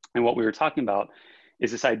 And what we were talking about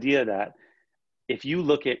is this idea that if you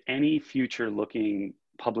look at any future looking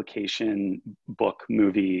publication, book,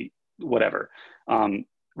 movie, whatever,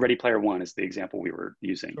 Ready Player One is the example we were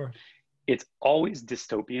using. Sure. It's always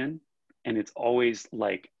dystopian, and it's always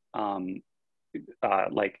like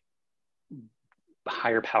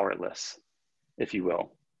higher powerless, if you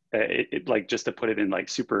will. Like, just to put it in like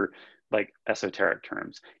super like esoteric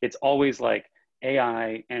terms, it's always like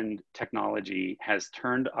AI and technology has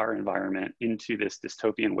turned our environment into this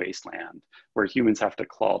dystopian wasteland where humans have to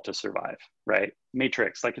claw to survive, right?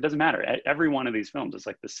 Matrix, like, it doesn't matter. Every one of these films is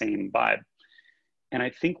like the same vibe. And I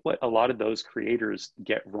think what a lot of those creators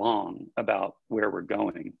get wrong about where we're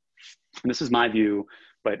going, and this is my view,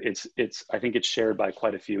 but I think it's shared by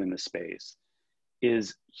quite a few in this space,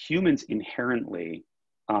 is humans inherently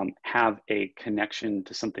have a connection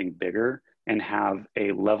to something bigger and have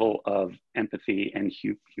a level of empathy and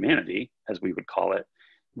humanity, as we would call it,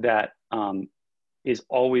 that is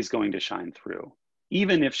always going to shine through.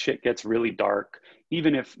 Even if shit gets really dark,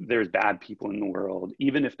 even if there's bad people in the world,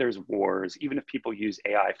 even if there's wars, even if people use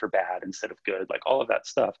AI for bad instead of good, like all of that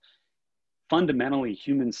stuff, fundamentally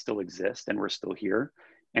humans still exist and we're still here.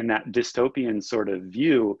 And that dystopian sort of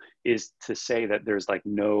view is to say that there's like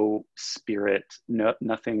no spirit,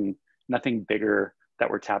 nothing bigger that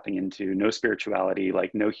we're tapping into, no spirituality,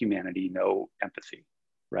 like no humanity, no empathy,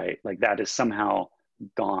 right? Like that is somehow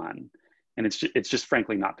gone. And it's just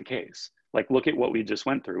frankly not the case. Like, look at what we just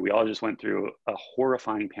went through. We all just went through a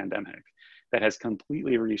horrifying pandemic that has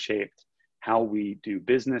completely reshaped how we do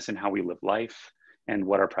business and how we live life and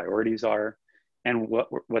what our priorities are. And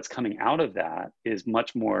what's coming out of that is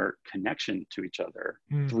much more connection to each other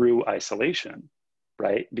through isolation,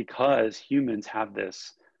 right? Because humans have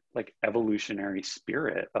this like evolutionary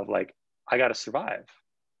spirit of like, I got to survive,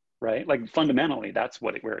 right? Like fundamentally, that's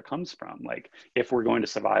where it comes from. Like, if we're going to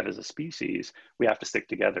survive as a species, we have to stick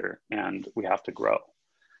together and we have to grow.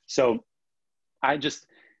 So I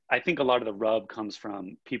think a lot of the rub comes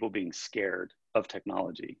from people being scared of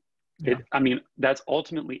technology. Yeah. I mean, that's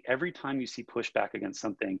ultimately every time you see pushback against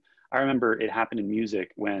something. I remember it happened in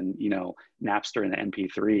music when, Napster and the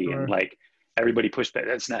MP3 sure. And like everybody pushed back,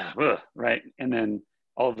 that's not, right? And then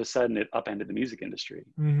all of a sudden it upended the music industry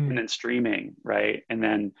and then streaming, right? And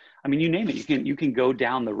then, I mean, you name it, you can go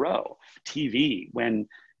down the row. TV, when,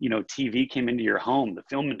 TV came into your home, the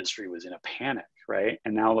film industry was in a panic, right?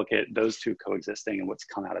 And now look at those two coexisting and what's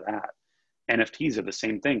come out of that. NFTs are the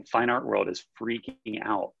same thing. Fine art world is freaking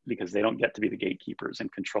out because they don't get to be the gatekeepers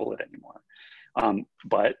and control it anymore.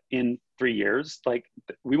 But in 3 years, like,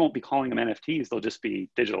 we won't be calling them NFTs. They'll just be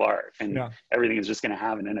digital art, and everything is just going to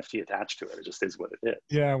have an NFT attached to it. It just is what it is.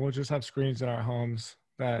 Yeah, we'll just have screens in our homes.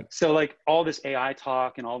 So like all this AI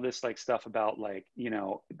talk and all this like stuff about like,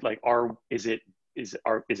 like is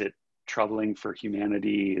it troubling for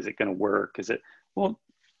humanity? Is it going to work? Well,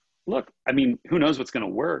 look, I mean, who knows what's going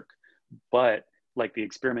to work? But like the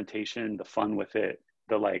experimentation, the fun with it,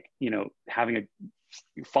 the like,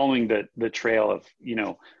 following the trail of,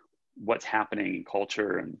 what's happening in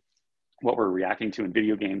culture and what we're reacting to in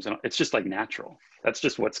video games. And it's just like natural. That's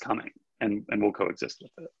just what's coming, and we'll coexist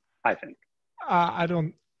with it, I think.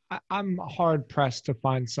 I'm hard pressed to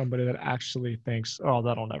find somebody that actually thinks, oh,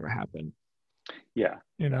 that'll never happen. Yeah.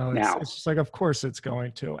 It's just like, of course it's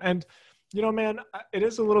going to. And, man, it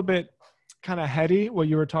is a little bit kind of heady what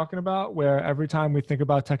you were talking about, where every time we think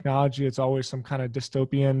about technology, it's always some kind of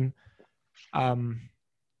dystopian,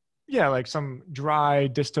 like some dry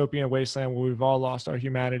dystopian wasteland where we've all lost our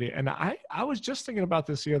humanity. And I was just thinking about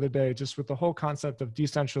this the other day, just with the whole concept of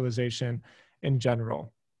decentralization in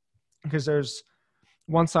general, because there's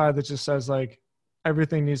one side that just says like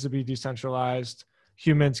everything needs to be decentralized.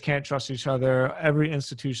 Humans can't trust each other. Every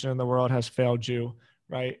institution in the world has failed you,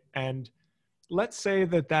 right? And let's say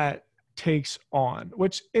that takes on,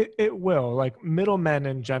 which it will, like middlemen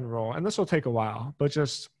in general, and this will take a while, but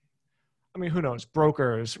just, I mean, who knows,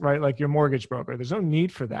 brokers, right? Like your mortgage broker, there's no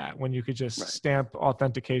need for that when you could just stamp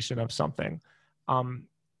authentication of something.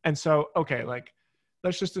 And so, okay, like,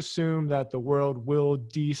 let's just assume that the world will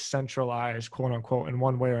decentralize, quote unquote, in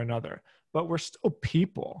one way or another, but we're still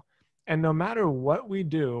people. And no matter what we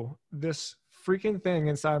do, this freaking thing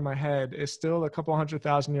inside my head is still a couple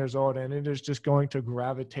 100,000 years old, and it is just going to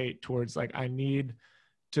gravitate towards like, I need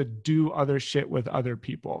to do other shit with other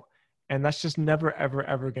people. And that's just never, ever,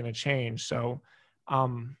 ever going to change. So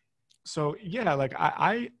yeah, like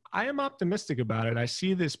I am optimistic about it. I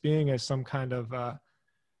see this being as some kind of,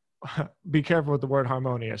 be careful with the word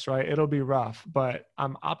harmonious, right? It'll be rough, but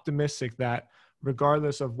I'm optimistic that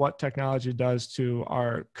regardless of what technology does to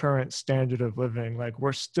our current standard of living, like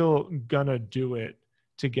we're still gonna do it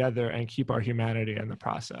together and keep our humanity in the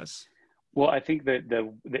process. Well, I think that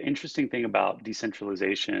the interesting thing about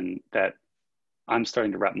decentralization that I'm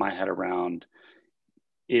starting to wrap my head around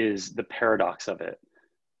is the paradox of it.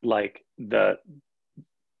 Like the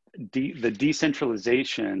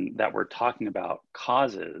decentralization that we're talking about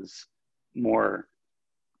causes more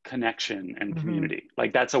connection and community.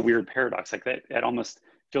 Like that's a weird paradox. Like that, it almost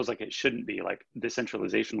feels like it shouldn't be. Like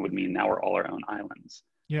decentralization would mean now we're all our own islands.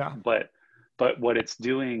 Yeah. But what it's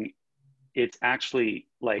doing, it's actually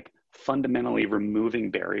like fundamentally removing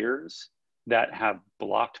barriers that have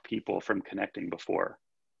blocked people from connecting before.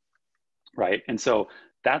 Right. And so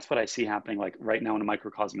that's what I see happening like right now in a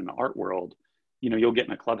microcosm in the art world. You'll get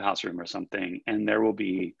in a clubhouse room or something and there will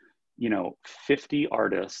be, 50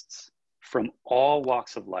 artists from all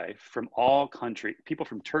walks of life, from all countries, people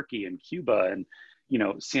from Turkey and Cuba and,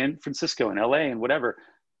 San Francisco and LA and whatever,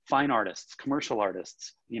 fine artists, commercial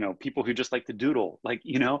artists, people who just like to doodle,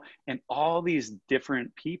 and all these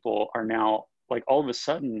different people are now like all of a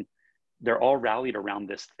sudden they're all rallied around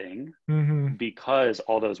this thing because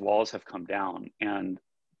all those walls have come down. And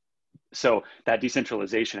so that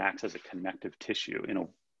decentralization acts as a connective tissue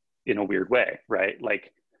in a weird way, right?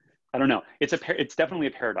 Like, I don't know. It's definitely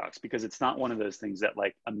a paradox because it's not one of those things that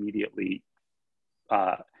like immediately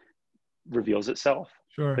reveals itself.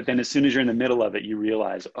 Sure. But then as soon as you're in the middle of it, you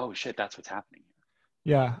realize, oh shit, that's what's happening.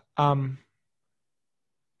 Yeah.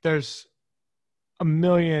 There's a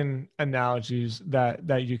million analogies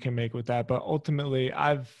that you can make with that, but ultimately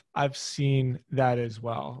I've seen that as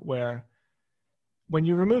well, where when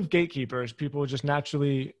you remove gatekeepers, people just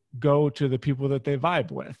naturally go to the people that they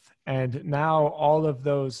vibe with. And now all of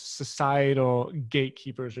those societal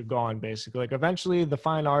gatekeepers are gone, basically. Like eventually the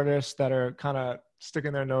fine artists that are kind of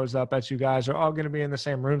sticking their nose up at you guys are all going to be in the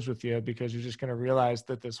same rooms with you, because you're just going to realize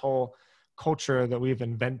that this whole culture that we've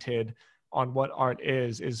invented on what art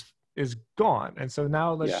is gone. And so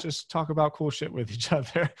now let's just talk about cool shit with each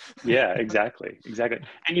other. Yeah, exactly.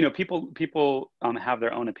 And people have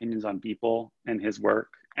their own opinions on Beeple and his work,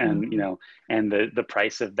 and and the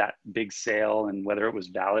price of that big sale and whether it was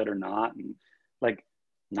valid or not, and like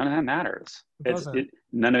none of that matters.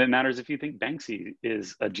 None of it matters if you think Banksy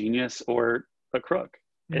is a genius or a crook.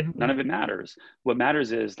 None of it matters. What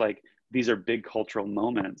matters is like these are big cultural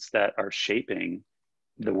moments that are shaping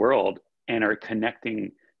the world and are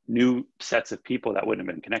connecting new sets of people that wouldn't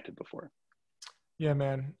have been connected before. Yeah,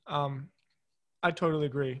 man. I totally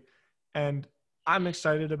agree. And I'm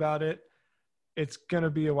excited about it. It's going to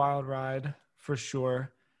be a wild ride for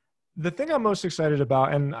sure. The thing I'm most excited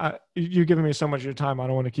about, and you're giving me so much of your time, I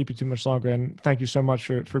don't want to keep you too much longer. And thank you so much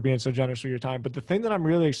for being so generous with your time. But the thing that I'm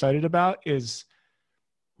really excited about is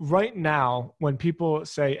right now, when people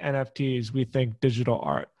say NFTs, we think digital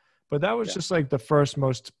art. But that was just like the first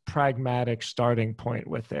most pragmatic starting point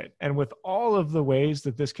with it. And with all of the ways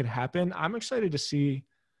that this could happen, I'm excited to see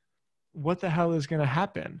what the hell is going to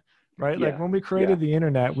happen, right? Like when we created the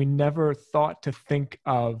internet, we never thought to think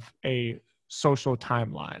of a social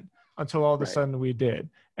timeline until all of a sudden we did.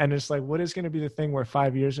 And it's like, what is going to be the thing where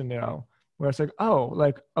 5 years from now, where it's like, oh,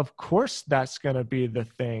 like, of course that's going to be the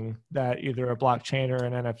thing that either a blockchain or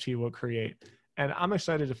an NFT will create. And I'm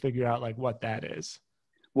excited to figure out like what that is.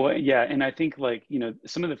 Well, yeah. And I think like,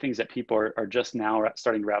 some of the things that people are just now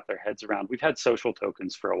starting to wrap their heads around, we've had social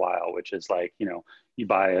tokens for a while, which is like, you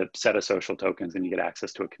buy a set of social tokens and you get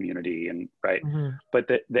access to a community and right. But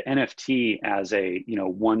the NFT as a,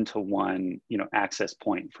 one-to-one, access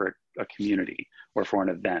point for a community or for an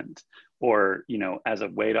event, or, as a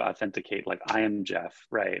way to authenticate, like I am Jeff,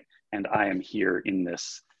 right? And I am here in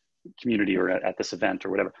this community or at this event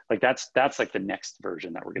or whatever, like that's like the next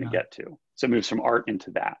version that we're going to get to. So it moves from art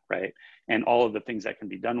into that, right? And all of the things that can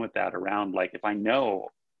be done with that around, like if I know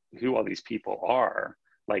who all these people are,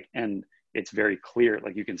 like, and it's very clear,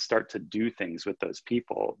 like you can start to do things with those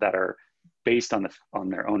people that are based on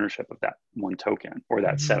their ownership of that one token or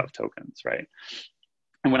that set of tokens, right?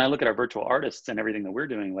 And when I look at our virtual artists and everything that we're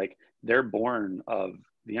doing, like they're born of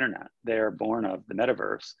the internet, they're born of the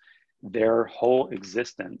metaverse. Their whole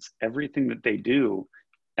existence, everything that they do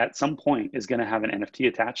at some point is going to have an NFT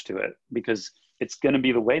attached to it, because it's going to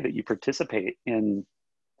be the way that you participate in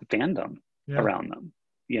the fandom around them,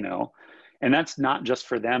 and that's not just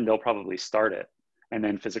for them. They'll probably start it and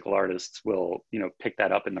then physical artists will, pick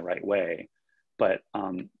that up in the right way. But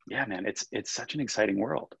yeah, man, it's such an exciting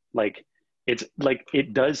world. Like it's like,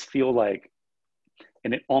 it does feel like,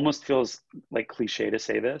 and it almost feels like cliche to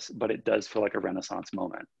say this, but it does feel like a Renaissance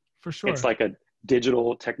moment. For sure. It's like a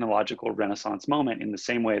digital technological Renaissance moment in the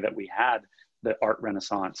same way that we had the art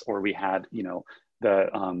Renaissance, or we had,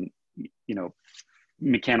 the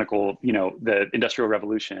mechanical, the Industrial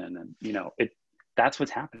Revolution, and that's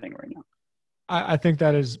what's happening right now. I think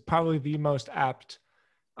that is probably the most apt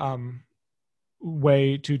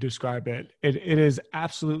way to describe it. It is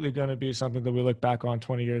absolutely going to be something that we look back on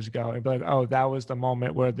 20 years ago and be like, oh, that was the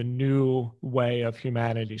moment where the new way of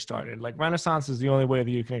humanity started. Like Renaissance is the only way that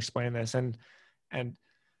you can explain this. And I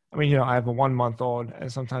mean, I have a 1-month-old,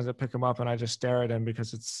 and sometimes I pick him up and I just stare at him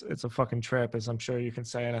because it's a fucking trip, as I'm sure you can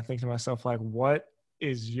say. And I think to myself, like, what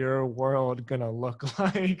is your world gonna look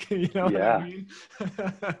like? You know what I mean?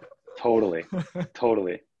 Totally.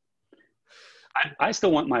 I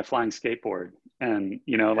still want my flying skateboard, and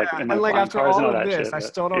and my flying after cars and all all of that this, shit. I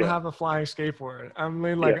still don't have a flying skateboard. I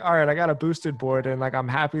mean, all right, I got a boosted board, and like I'm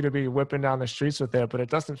happy to be whipping down the streets with it, but it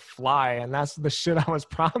doesn't fly, and that's the shit I was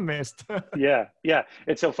promised. Yeah.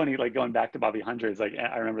 It's so funny, like going back to Bobby Hundreds. Like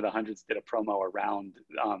I remember the Hundreds did a promo around,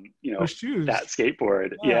 The shoes. that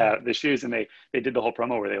skateboard. Yeah, the shoes, and they did the whole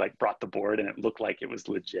promo where they like brought the board and it looked like it was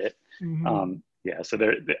legit. Mm-hmm. So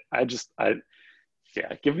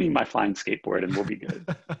give me my flying skateboard and we'll be good.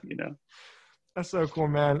 That's so cool,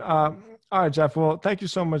 man. All right, Jeff. Well, thank you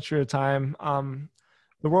so much for your time.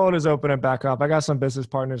 The world is opening back up. I got some business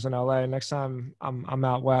partners in LA. Next time I'm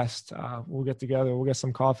out west, we'll get together. We'll get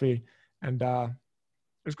some coffee, and it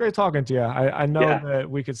was great talking to you. I know that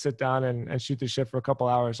we could sit down and shoot the shit for a couple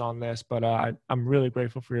hours on this, but I'm really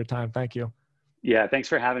grateful for your time. Thank you. Yeah, thanks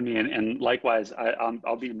for having me. And likewise,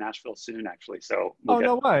 I'll be in Nashville soon, actually. So we'll get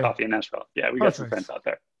no way. coffee in Nashville. Yeah, we got some friends out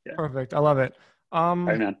there. Yeah. Perfect. I love it. All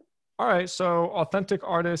right, man. All right. So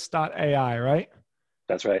AuthenticArtist.ai, right?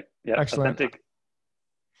 That's right. Yeah. Excellent. Authentic.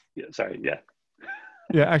 Yeah. Sorry. Yeah.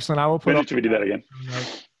 Yeah. Excellent. I will put. Should we do that again?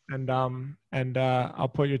 And I'll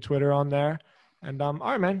put your Twitter on there. And all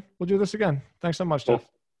right, man. We'll do this again. Thanks so much, Jeff. Cool.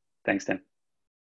 Thanks, Tim.